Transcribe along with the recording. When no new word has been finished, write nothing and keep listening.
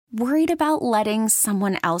Worried about letting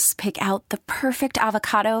someone else pick out the perfect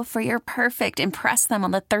avocado for your perfect impress them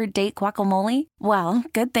on the third date guacamole? Well,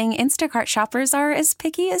 good thing Instacart shoppers are as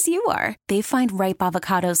picky as you are. They find ripe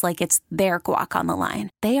avocados like it's their guac on the line.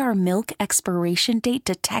 They are milk expiration date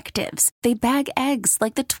detectives. They bag eggs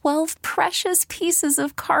like the 12 precious pieces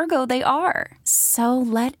of cargo they are. So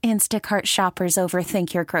let Instacart shoppers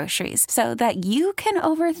overthink your groceries so that you can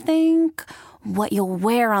overthink what you'll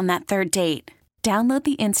wear on that third date. Download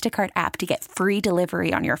the Instacart app to get free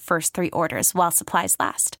delivery on your first 3 orders while supplies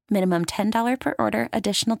last. Minimum $10 per order.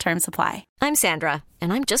 Additional terms apply. I'm Sandra,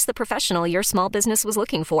 and I'm just the professional your small business was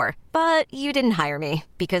looking for. But you didn't hire me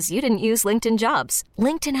because you didn't use LinkedIn Jobs.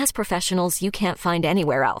 LinkedIn has professionals you can't find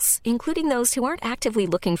anywhere else, including those who aren't actively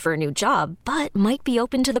looking for a new job, but might be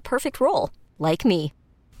open to the perfect role, like me.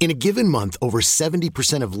 In a given month, over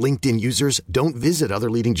 70% of LinkedIn users don't visit other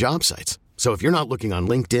leading job sites. So if you're not looking on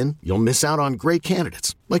LinkedIn, you'll miss out on great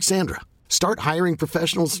candidates like Sandra. Start hiring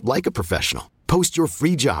professionals like a professional. Post your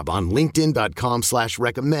free job on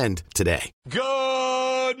linkedin.com/recommend today.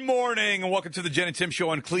 Good morning and welcome to the Jen and Tim Show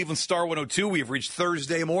on Cleveland Star 102. We have reached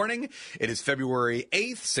Thursday morning. It is February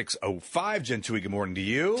 8th, 6:05. Jen Tui, good morning to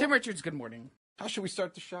you. Tim Richards, good morning. How should we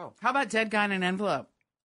start the show? How about dead guy in an envelope?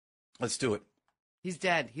 Let's do it. He's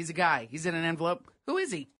dead. He's a guy. He's in an envelope. Who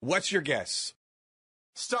is he? What's your guess?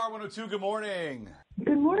 Star 102, good morning.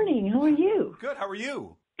 Good morning. How are you? Good, how are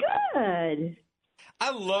you? Good.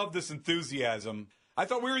 I love this enthusiasm. I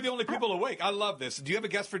thought we were the only people awake. I love this. Do you have a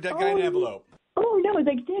guess for dead guy in an envelope? Oh, no, the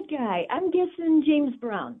dead guy. I'm guessing James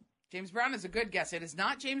Brown. James Brown is a good guess. It is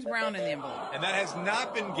not James Brown in the envelope. And that has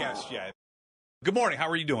not been guessed yet. Good morning, how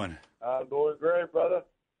are you doing? I'm doing great, brother.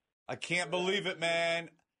 I can't believe it, man.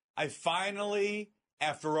 I finally,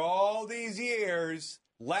 after all these years,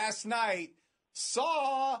 last night,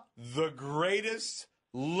 saw the greatest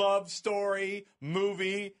love story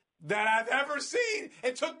movie that I've ever seen.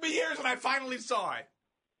 It took me years and I finally saw it.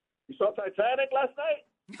 You saw Titanic last night?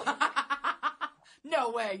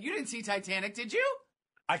 No way. You didn't see Titanic, did you?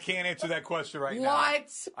 I can't answer that question right now.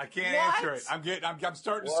 What? I can't answer it. I'm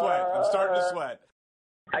starting to sweat. I'm starting to sweat.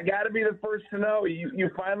 I got to be the first to know. You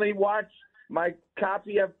finally watched my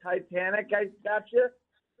copy of Titanic I got you?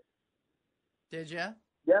 Did you?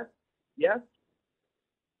 Yes? Yes?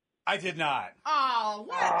 I did not. Oh,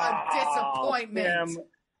 what a disappointment. Damn.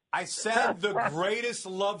 I said the greatest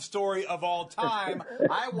love story of all time.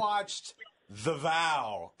 I watched The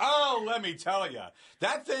Vow. Oh, let me tell you.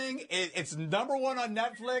 That thing, it's number one on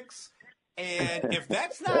Netflix. And if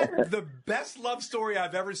that's not the best love story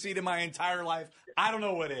I've ever seen in my entire life, I don't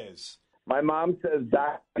know what is. My mom says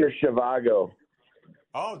Dr. Zhivago.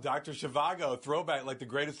 Oh, Dr. Zhivago, throwback, like the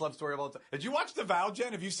greatest love story of all time. Did you watch The Vow,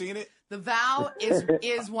 Jen? Have you seen it? The Vow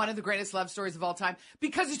is one of the greatest love stories of all time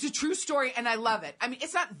because it's a true story and I love it. I mean,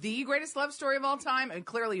 it's not the greatest love story of all time, and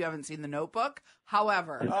clearly you haven't seen The Notebook.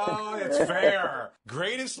 However. Oh, that's fair.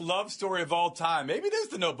 Greatest love story of all time. Maybe it is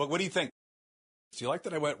The Notebook. What do you think? Do you like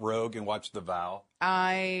that I went rogue and watched The Vow?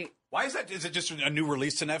 Why is that? Is it just a new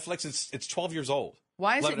release to Netflix? It's 12 years old.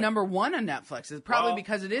 Why is it number one on Netflix? It's probably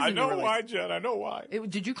because it is. I know why, Jen. I know why.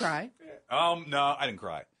 Did you cry? No, I didn't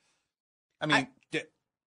cry. I mean,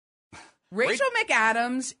 Rachel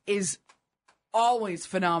McAdams is always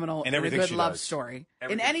phenomenal in a good love story.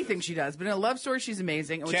 In anything she does, but in a love story, she's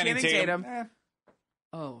amazing. And with Channing Tatum.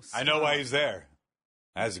 I know why he's there.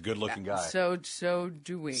 That's a good-looking guy. So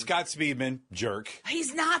do we. Scott Speedman, jerk.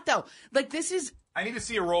 He's not though. Like this is. I need to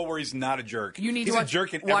see a role where he's not a jerk. He's a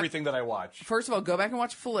jerk in everything that I watch. First of all, go back and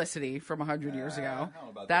watch Felicity from 100 years ago.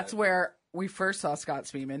 That's where we first saw Scott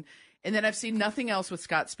Speedman. And then I've seen nothing else with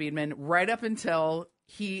Scott Speedman right up until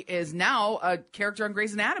he is now a character on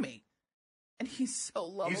Grey's Anatomy. And he's so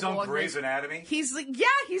lovable. He's on Grey's Anatomy? He's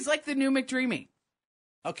like the new McDreamy.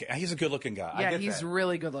 Okay, he's a good-looking guy. Yeah, he's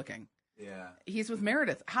really good-looking. Yeah. He's with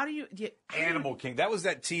Meredith. Animal King. That was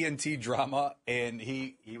that TNT drama, and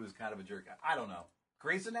he was kind of a jerk. I don't know.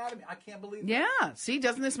 Grey's Anatomy? I can't believe that. Yeah. See,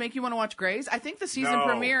 doesn't this make you want to watch Grey's? I think the season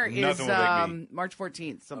premiere is March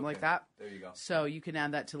 14th, something like that. There you go. So you can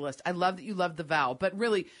add that to the list. I love that you love The Vow, but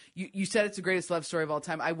really, you said it's the greatest love story of all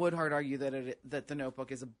time. I would hard argue that The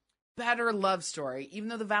Notebook is a better love story, even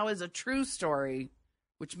though The Vow is a true story,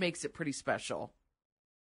 which makes it pretty special.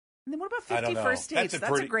 And then what about 50 First Dates?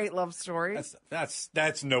 That's a great love story.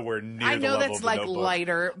 That's nowhere near I know the level that's of like The Notebook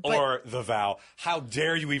lighter. But... or The Vow. How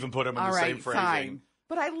dare you even put them in the same phrasing? Fine.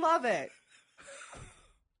 But I love it.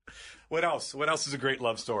 What else? What else is a great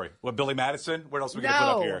love story? What, Billy Madison? What else are we going to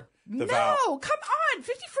put up here? The Vow. Come on.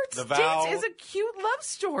 50 First Dates is a cute love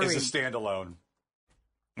story. It's a standalone.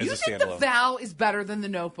 You think The Vow is better than The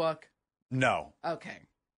Notebook? No. Okay.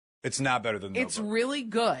 It's not better than the It's Notebook. really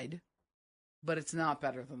good, but it's not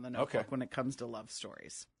better than the Notebook when it comes to love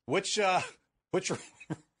stories. Which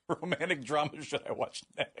romantic drama should I watch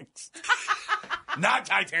next? Not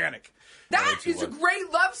Titanic. That is a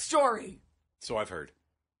great love story. So I've heard.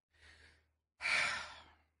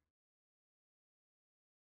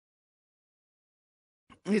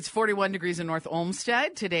 It's 41 degrees in North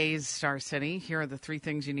Olmsted, today's Star City. Here are the three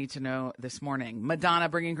things you need to know this morning. Madonna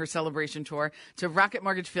bringing her celebration tour to Rocket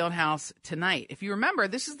Mortgage Fieldhouse tonight. If you remember,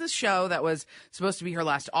 this is the show that was supposed to be her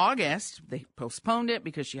last August. They postponed it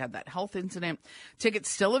because she had that health incident. Tickets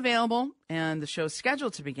still available, and the show's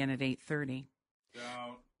scheduled to begin at 8:30.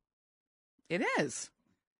 Don't. It is.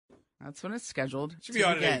 That's when it's scheduled. She'll be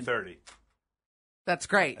on at 8:30. That's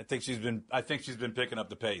great. I think she's been picking up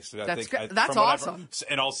the pace. That's awesome.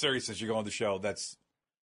 In all seriousness, you go on the show. That's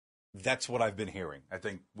what I've been hearing. I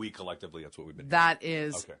think we collectively, that's what we've been hearing. That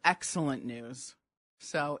is excellent news.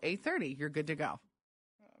 So 8:30, you're good to go.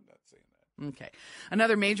 I'm not saying that. Okay.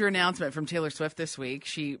 Another major announcement from Taylor Swift this week.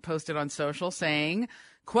 She posted on social saying,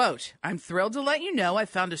 quote, "I'm thrilled to let you know I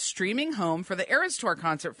found a streaming home for the Eras Tour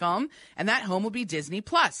concert film, and that home will be Disney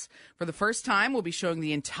Plus. For the first time, we'll be showing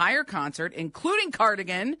the entire concert, including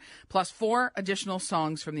Cardigan, plus 4 additional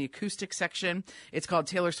songs from the acoustic section. It's called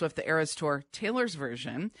Taylor Swift The Eras Tour, Taylor's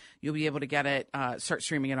version. You'll be able to get it, start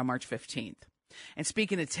streaming it on March 15th. And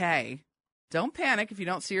speaking of Tay, don't panic if you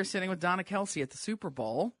don't see her sitting with Donna Kelsey at the Super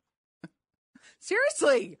Bowl.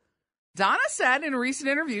 Seriously. Donna said in a recent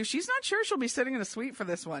interview she's not sure she'll be sitting in a suite for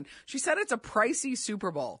this one. She said it's a pricey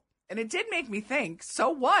Super Bowl. And it did make me think, so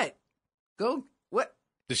what? What?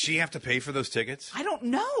 Does she have to pay for those tickets? I don't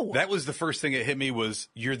know. That was the first thing that hit me was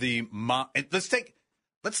you're the mom. Let's take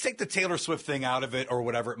the Taylor Swift thing out of it or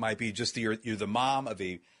whatever it might be. Just you're the mom of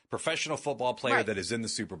a professional football player that is in the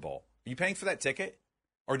Super Bowl. Are you paying for that ticket?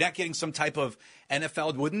 Or not getting some type of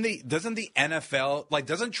NFL? Doesn't the NFL,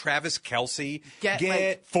 doesn't Travis Kelce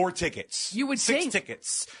get 4 tickets? You would 6 think.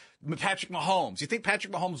 tickets. Patrick Mahomes. You think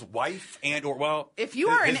Patrick Mahomes' wife if you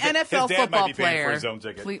are an NFL his dad football might be paying player, for his own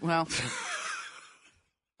ticket.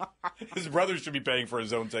 His brother should be paying for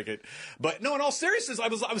his own ticket. But no, in all seriousness, I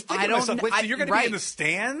was thinking to myself, wait, so you're going to be in the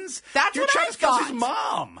stands? That's you're what Travis I thought. Kelce's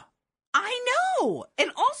mom. I know.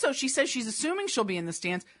 And also, she says she's assuming she'll be in the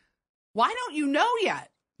stands. Why don't you know yet?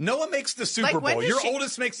 Noah makes the Super Bowl. Your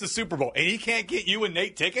oldest makes the Super Bowl, and he can't get you and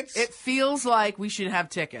Nate tickets? It feels like we should have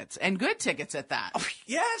tickets, and good tickets at that. Oh,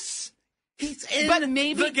 yes. He's in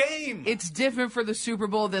maybe the game. It's different for the Super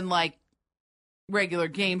Bowl than, regular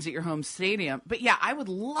games at your home stadium. But, yeah, I would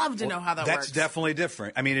love to know how that works. That's definitely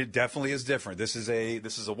different. I mean, it definitely is different. This is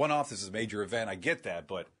a one-off. This is a major event. I get that,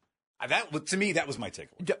 but to me, that was my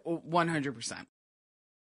takeaway. 100%.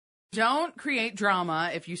 Don't create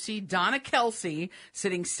drama if you see Donna Kelsey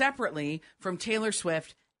sitting separately from Taylor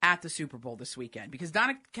Swift at the Super Bowl this weekend. Because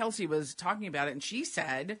Donna Kelsey was talking about it, and she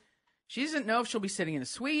said she doesn't know if she'll be sitting in a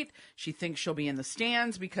suite. She thinks she'll be in the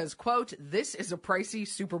stands because, quote, this is a pricey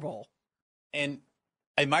Super Bowl. And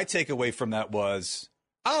my takeaway from that was,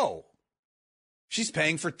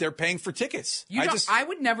 they're paying for tickets. I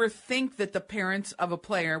would never think that the parents of a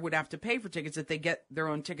player would have to pay for tickets if they get their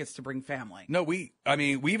own tickets to bring family. No, we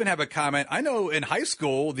even have a comment. I know in high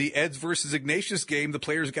school, the Eds versus Ignatius game, the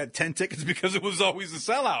players got 10 tickets because it was always a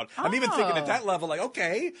sellout. I'm even thinking at that level,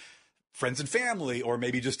 okay, friends and family, or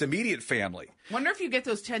maybe just immediate family. Wonder if you get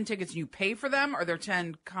those 10 tickets and you pay for them, or they're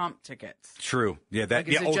 10 comp tickets. True. Yeah.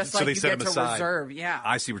 So they set them aside. Reserve. Yeah.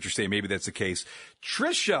 I see what you're saying. Maybe that's the case.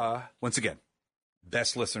 Trisha, once again,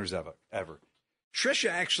 best listeners ever. Trisha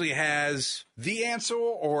actually has the answer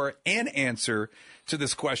or an answer to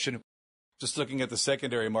this question. Just looking at the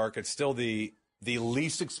secondary market, still the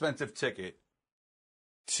least expensive ticket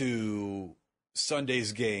to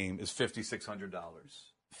Sunday's game is $5,600.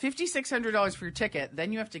 $5,600 for your ticket.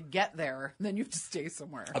 Then you have to get there. Then you have to stay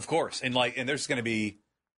somewhere. Of course. And there's going to be,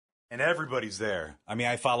 and everybody's there. I mean,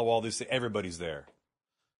 I follow all this. Everybody's there.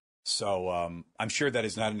 So I'm sure that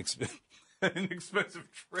is not an expensive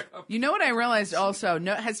trip. You know what I realized also?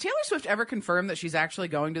 No, has Taylor Swift ever confirmed that she's actually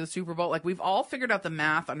going to the Super Bowl? We've all figured out the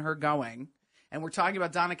math on her going, and we're talking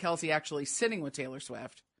about Donna Kelsey actually sitting with Taylor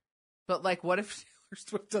Swift. But what if Taylor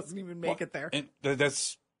Swift doesn't even make it there? And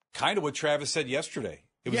that's kind of what Travis said yesterday.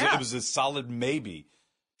 It was a solid maybe.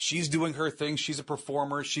 She's doing her thing. She's a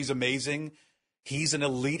performer. She's amazing. He's an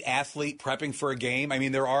elite athlete prepping for a game. I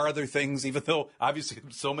mean, there are other things, even though obviously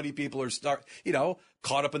so many people are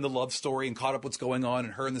caught up in the love story and caught up what's going on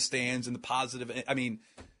and her in the stands and the positive. I mean,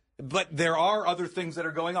 but there are other things that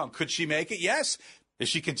are going on. Could she make it? Yes. Is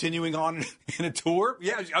she continuing on in a tour?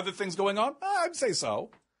 Yeah. Other things going on? I'd say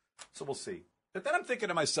so. So we'll see. But then I'm thinking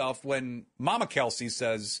to myself, when Mama Kelsey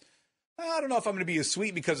says I don't know if I'm going to be as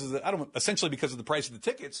sweet because of essentially because of the price of the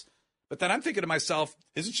tickets. But then I'm thinking to myself,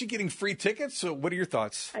 isn't she getting free tickets? So what are your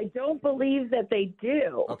thoughts? I don't believe that they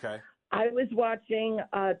do. Okay. I was watching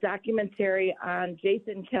a documentary on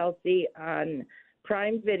Jason Kelsey on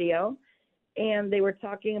Prime Video, and they were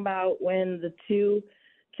talking about when the two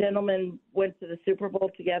gentlemen went to the Super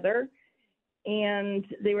Bowl together, and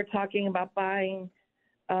they were talking about buying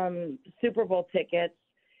Super Bowl tickets.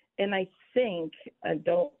 And I think,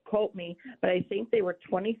 don't quote me, but I think they were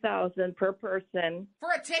 $20,000 per person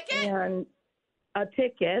For a ticket? and a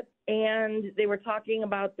ticket. And they were talking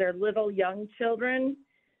about their little young children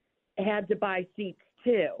had to buy seats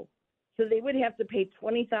too. So they would have to pay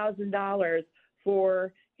 $20,000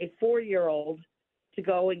 for a 4-year-old to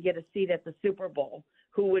go and get a seat at the Super Bowl,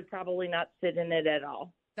 who would probably not sit in it at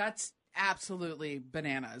all. That's absolutely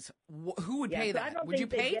bananas. Who would pay so I that? don't Would you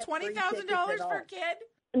think they pay get free $20,000 tickets at for all. a kid?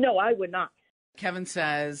 No, I would not. Kevin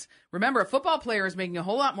says, remember, a football player is making a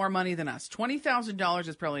whole lot more money than us. $20,000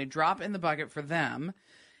 is probably a drop in the bucket for them.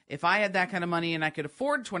 If I had that kind of money and I could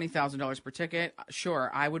afford $20,000 per ticket, sure,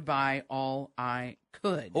 I would buy all I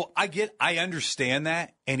could. Well, I understand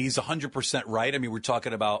that, and he's 100% right. I mean, we're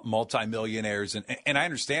talking about multimillionaires, and I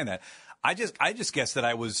understand that. I just guess that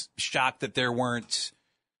I was shocked that there weren't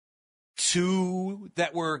two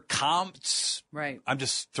that were comped. Right. I'm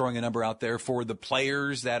just throwing a number out there for the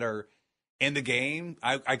players that are in the game.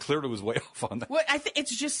 I clearly was way off on that. Well, I think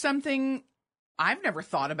it's just something I've never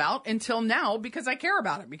thought about until now because I care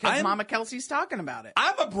about it, because Mama Kelsey's talking about it.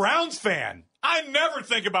 I'm a Browns fan. I never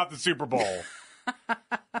think about the Super Bowl.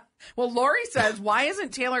 Well, Lori says, why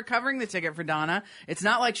isn't Taylor covering the ticket for Donna? It's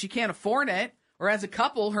not like she can't afford it, or as a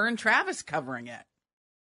couple, her and Travis covering it.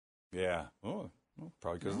 Yeah. Oh,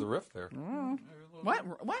 probably because of the riff there. What?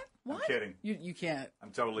 I'm kidding. You can't.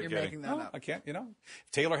 I'm totally You're kidding. making that up. I can't,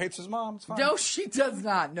 If Taylor hates his mom, it's fine. No, she does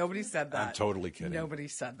not. Nobody said that. I'm totally kidding. Nobody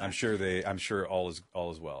said that. I'm sure all is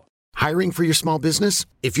well. Hiring for your small business?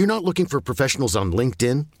 If you're not looking for professionals on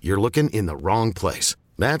LinkedIn, you're looking in the wrong place.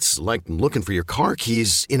 That's like looking for your car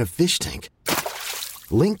keys in a fish tank.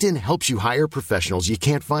 LinkedIn helps you hire professionals you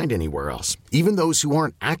can't find anywhere else, even those who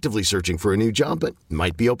aren't actively searching for a new job but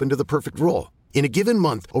might be open to the perfect role. In a given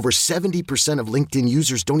month, over 70% of LinkedIn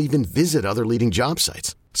users don't even visit other leading job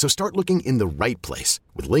sites. So start looking in the right place.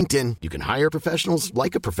 With LinkedIn, you can hire professionals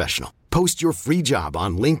like a professional. Post your free job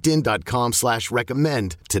on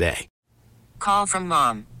linkedin.com/recommend today. Call from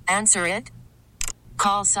mom. Answer it.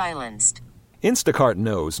 Call silenced. Instacart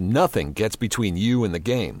knows nothing gets between you and the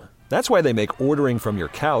game. That's why they make ordering from your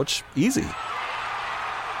couch easy.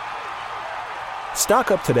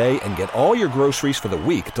 Stock up today and get all your groceries for the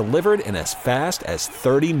week delivered in as fast as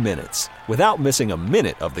 30 minutes without missing a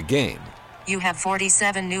minute of the game. You have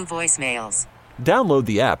 47 new voicemails. Download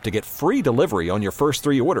the app to get free delivery on your first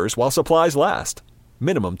 3 orders while supplies last.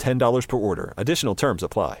 Minimum $10 per order. Additional terms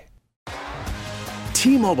apply.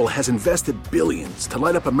 T-Mobile has invested billions to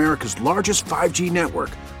light up America's largest 5G network,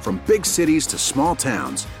 from big cities to small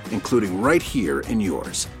towns, including right here in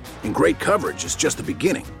yours. And great coverage is just the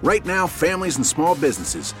beginning. Right now, families and small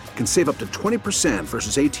businesses can save up to 20%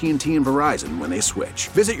 versus AT&T and Verizon when they switch.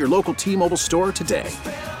 Visit your local T-Mobile store today.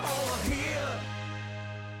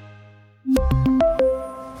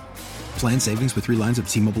 Plan savings with 3 lines of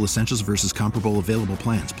T-Mobile Essentials versus comparable available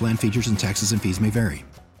plans. Plan features and taxes and fees may vary.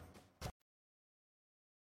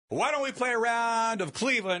 Why don't we play a round of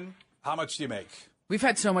Cleveland? How much do you make? We've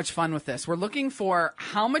had so much fun with this. We're looking for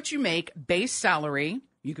how much you make, base salary.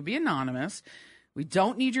 You could be anonymous. We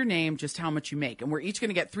don't need your name, just how much you make. And we're each going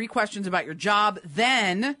to get 3 questions about your job.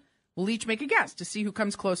 Then we'll each make a guess to see who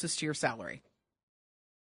comes closest to your salary.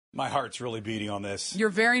 My heart's really beating on this. You're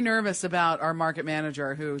very nervous about our market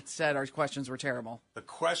manager who said our questions were terrible. The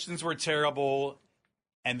questions were terrible,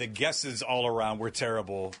 and the guesses all around were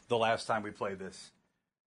terrible the last time we played this.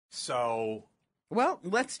 So, well,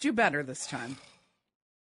 let's do better this time.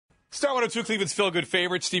 Star 102, Cleveland's feel-good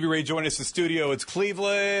favorite. Stevie Ray joining us in the studio. It's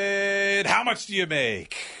Cleveland. How much do you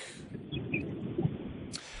make?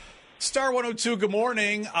 Star 102, good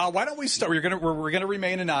morning. Why don't we start? We're gonna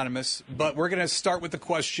remain anonymous, but we're gonna start with the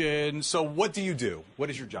question. So, what do you do? What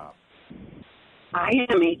is your job? I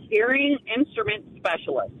am a hearing instrument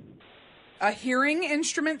specialist. A hearing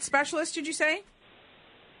instrument specialist? Did you say?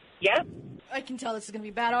 Yes. I can tell this is going to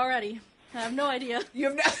be bad already. I have no idea. You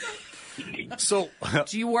have no. So,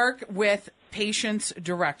 do you work with patients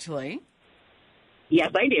directly?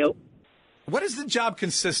 Yes, I do. What does the job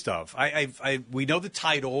consist of? We know the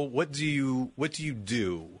title. What do you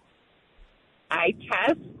do? I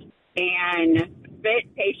test and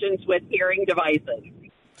fit patients with hearing devices.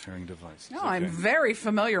 Hearing device. No, I'm very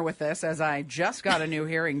familiar with this as I just got a new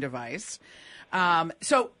hearing device.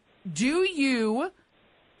 So do you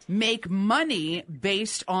make money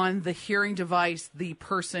based on the hearing device the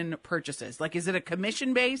person purchases? Like, is it a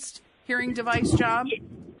commission-based hearing device job?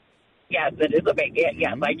 Yes, it is a big.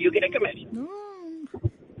 Yes, I do get a commission.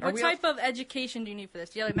 What type of education do you need for this?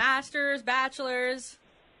 Do you have a master's, bachelor's?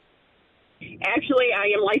 Actually, I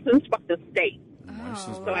am licensed by the state.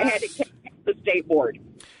 Oh. So I had to take the state board.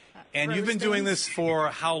 And you've been doing this for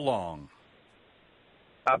how long?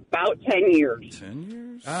 About 10 years. 10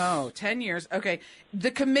 years? Oh, 10 years. Okay. The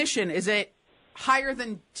commission, is it higher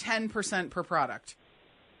than 10% per product?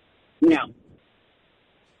 No.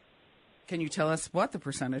 Can you tell us what the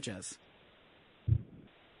percentage is?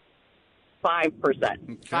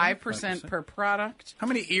 5%. 5% per product. How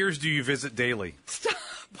many ears do you visit daily? Stop.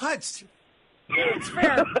 What? That's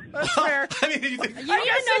fair. That's fair. I mean, You need to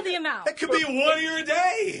know the amount. That could be 1 ear a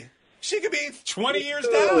day. She could be 20 years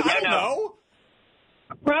down. I don't know.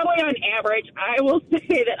 Probably on average, I will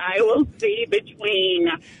say that I will see between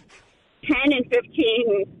 10 and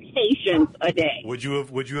 15 patients a day. Would you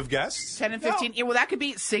have guessed? 10 and 15. Yeah, well, that could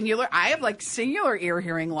be singular. I have like singular ear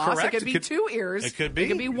hearing loss. Correct. It could be 2 ears. It could be. It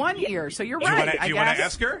could be 1 ear. So you're Do you right. wanna- do you want to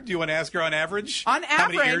ask her? Do you want to ask her on average? On average. How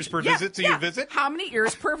many ears per visit do you visit? How many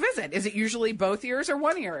ears per visit? Is it usually both ears or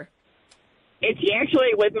 1 ear? It's actually,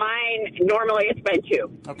 with mine, normally it's been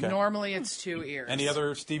 2. Okay. Normally it's 2 ears. Any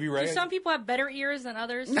other Stevie Ray? Do some people have better ears than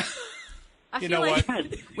others? I You feel know like what?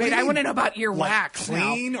 Wait, I want to know about ear Like wax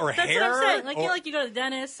clean now. or that's hair? what I'm saying. Like, you or- know, like you go to the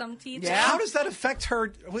dentist, some teeth. Yeah. How does that affect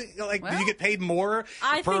her? Like, do you get paid more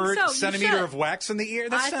I per think so. You centimeter should. of wax in the ear?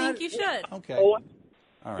 That's I not... think you should. Okay. Oh,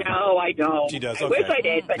 All right. no, I don't. She does. I Okay. wish I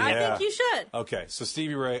did, but I Yeah. think you should. Okay, so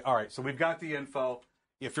Stevie Ray. All right, so we've got the info.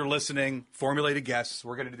 If you're listening, formulate a guess.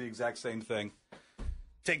 We're going to do the exact same thing.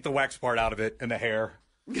 Take the wax part out of it and the hair.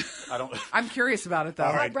 I don't. I'm curious about it, though.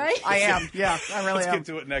 All right. Right? I am. Yeah, I really Let's am. get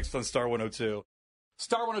to it next on Star 102.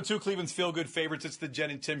 Star 102, Cleveland's feel-good favorites. It's the Jen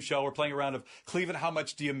and Tim show. We're playing a round of Cleveland, how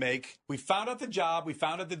much do you make? We found out the job. We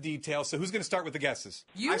found out the details. So who's going to start with the guesses?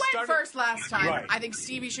 You went first last time. Right. I think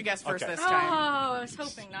Stevie should guess first Okay. this Oh, time. I was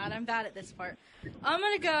hoping not. I'm bad at this part. I'm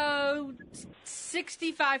going to go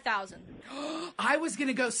 65,000. I was going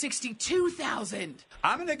to go 62,000.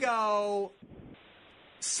 I'm going to go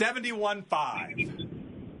 71.5.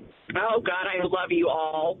 oh, God, I love you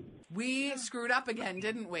all. We screwed up again,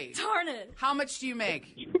 didn't we? Darn it. How much do you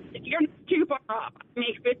make? You're not too far off. I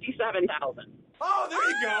make 57,000. Oh, there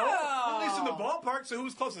you go. At least in the ballpark. So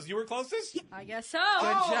who's closest? You were closest? I guess so. Good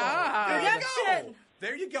job. There you Redemption. go.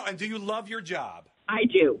 There you go. And do you love your job? I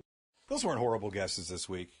do. Those weren't horrible guesses this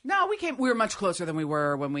week. No, we were much closer than we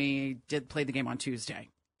were when we did play the game on Tuesday.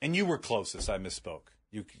 And you were closest. I misspoke.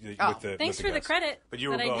 Oh, Thanks for the guess. credit But you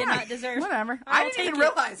were that both. I did not deserve. Whatever. I'll I didn't take even it.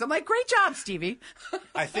 realize. I'm like, great job, Stevie.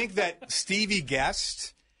 I think that Stevie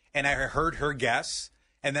guessed, and I heard her guess,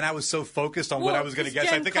 and then I was so focused on what I was going to guess.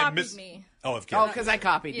 Jen I think I copied missed. me. Oh, of Oh, course. because I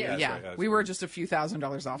copied you. Yeah. Yeah. That's right. We were just a few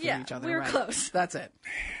 $1,000s off Yeah, of each other. we were right? close. That's it.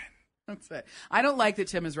 That's it. I don't like that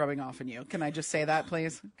Tim is rubbing off on you. Can I just say that,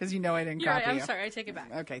 please? Because you know I didn't You're copy right. I'm you. sorry. I take it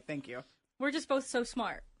back. Okay, thank you. We're just both so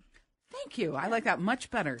smart. Thank you. I like that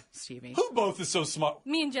much better, Stevie. Who both is so smart?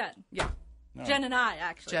 Me and Jen. Yeah. Jen and I,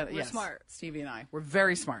 actually. We're yes. smart. Stevie and I. We're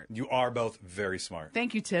very smart. You are both very smart.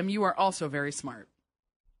 Thank you, Tim. You are also very smart.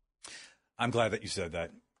 I'm glad that you said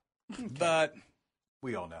that. But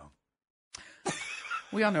we all know.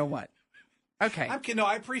 We all know what. Okay.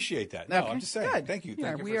 I appreciate that. No, Okay, I'm just saying. good. Thank you. Yeah,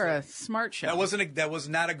 Thank you we for are saying. a smart show. That was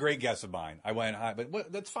not a great guess of mine. I went high,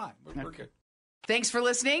 but that's fine. We're good. Thanks for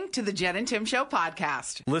listening to the Jen and Tim Show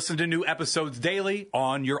podcast. Listen to new episodes daily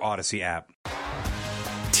on your Odyssey app.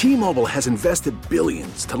 T-Mobile has invested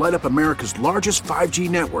billions to light up America's largest 5G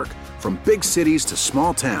network, from big cities to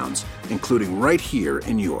small towns, including right here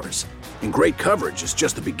in yours. And great coverage is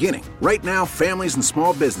just the beginning. Right now, families and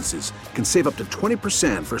small businesses can save up to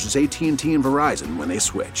 20% versus AT&T and Verizon when they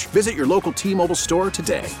switch. Visit your local T-Mobile store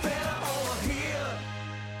today.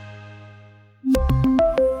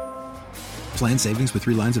 Plan savings with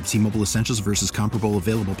 3 lines of T-Mobile Essentials versus comparable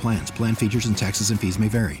available plans. Plan features and taxes and fees may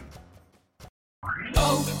vary.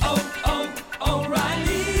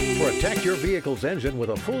 Protect your vehicle's engine with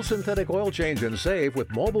a full synthetic oil change and save with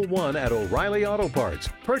Mobile One at O'Reilly Auto Parts.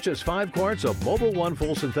 Purchase 5 quarts of Mobile One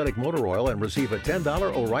full synthetic motor oil and receive a $10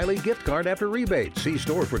 O'Reilly gift card after rebate. See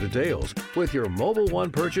store for details. With your Mobile One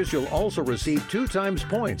purchase, you'll also receive 2 times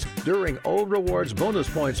points during O Rewards Bonus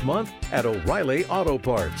Points Month at O'Reilly Auto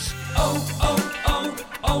Parts.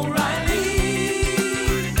 O'Reilly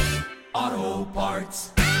Auto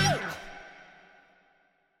Parts.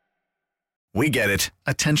 We get it.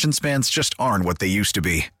 Attention spans just aren't what they used to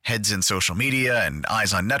be. Heads in social media and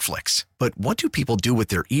eyes on Netflix. But what do people do with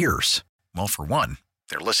their ears? Well, for one,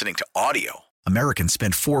 they're listening to audio. Americans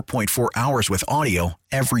spend 4.4 hours with audio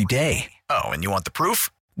every day. Oh, and you want the proof?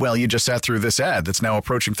 Well, you just sat through this ad that's now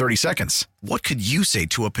approaching 30 seconds. What could you say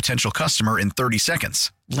to a potential customer in 30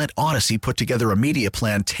 seconds? Let Odyssey put together a media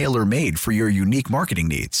plan tailor-made for your unique marketing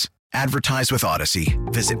needs. Advertise with Odyssey.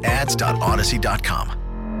 Visit ads.odyssey.com.